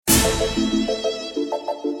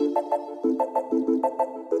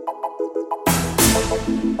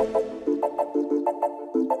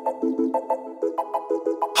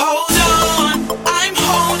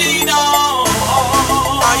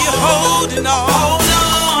holding on. Hold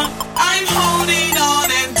on, I'm holding on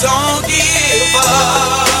and don't give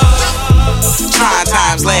up. Trying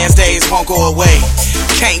times, last days won't go away.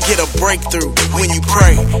 Can't get a breakthrough when you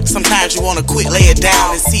pray. Sometimes you wanna quit, lay it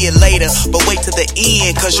down and see it later, but wait to the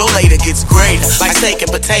end, cause your later gets greater. Like steak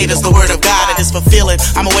and potatoes, the word of God, it is fulfilling.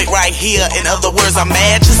 I'ma wait right here, in other words, I'm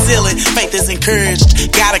mad you're sealing. Faith is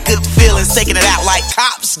encouraged, got a good feeling, taking it out like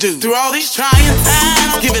cops do. Through all these trying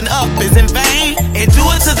times, giving up is in vain. And do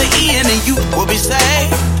it to the end and you will be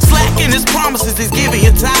saved. Slacking his promises, he's giving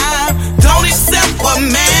you time. Don't accept what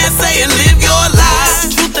man say and live your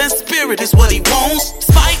life. Truth and spirit is what he wants.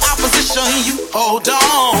 Despite opposition, you hold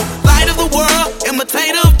on. Light of the world,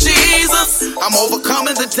 imitator of Jesus. I'm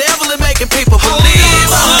overcoming the devil and making people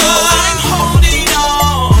believe. I'm holding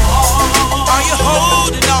on. Are you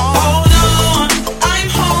holding on? Hold on. I'm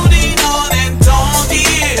holding on and don't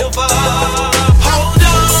give up. Hold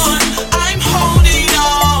on. I'm holding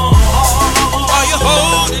on. Are you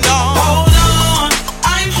holding on? Hold on.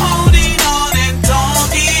 I'm holding on and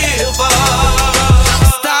don't give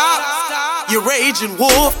up. Stop. You're raging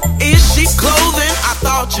wolf. Is sheep clothing? I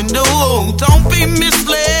thought you knew. Don't be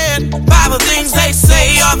misled by the things they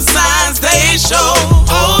say or the signs they show.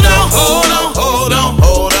 Hold on, hold on, hold on,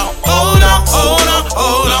 hold on, hold on, hold on,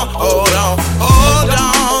 hold on, hold on, hold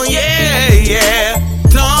on, yeah, yeah.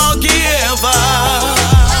 Don't give up.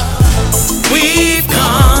 We've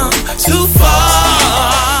come too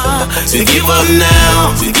far to give up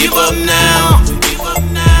now, to give up now, to give up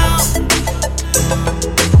now.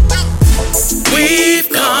 We've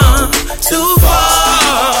come too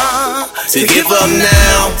far to give up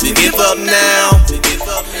now, to give up now, to give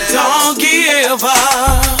up now. Don't give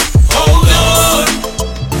up. Hold on.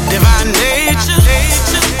 Divine nature,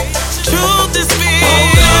 truth is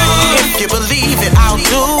big. If you believe it, I'll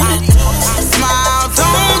do it. Smile,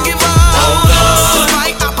 don't give up. Hold on.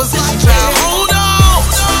 Despite opposition, child, hold on.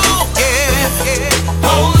 Yeah,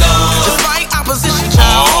 hold on. Despite opposition,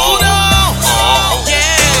 child, hold on.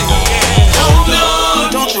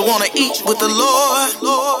 Eat with the Lord.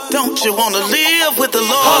 Don't you wanna live with the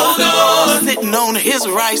Lord? Hold on. Sitting on his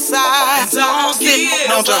right side,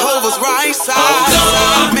 sitting on Jehovah's right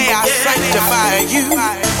side. May I sanctify you.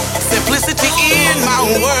 Simplicity in my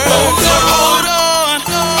word. Hold on,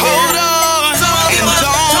 hold on, and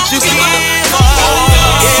don't you give up.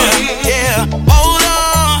 Yeah, yeah, hold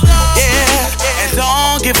on, yeah, and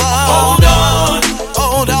don't give up. Hold on,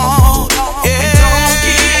 hold on, yeah, don't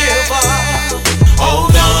give up.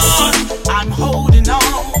 Hold on, I'm holding on.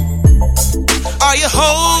 Are you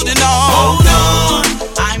holding on? Hold on,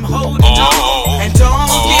 I'm holding on, and don't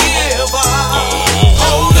give up.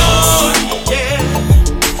 Hold on, yeah,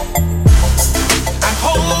 I'm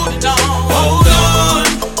holding on. Hold on,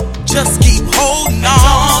 just keep holding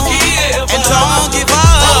on, and don't give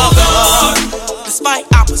up. Hold on, despite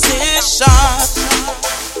opposition.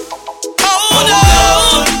 Hold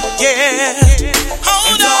on, yeah,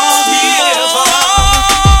 hold on.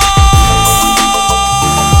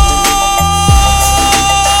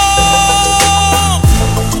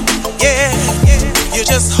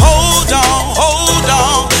 Just hold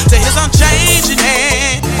on to his unchanging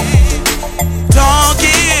hand. Don't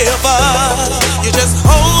give up. You just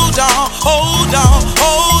hold on, hold on,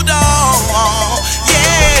 hold on.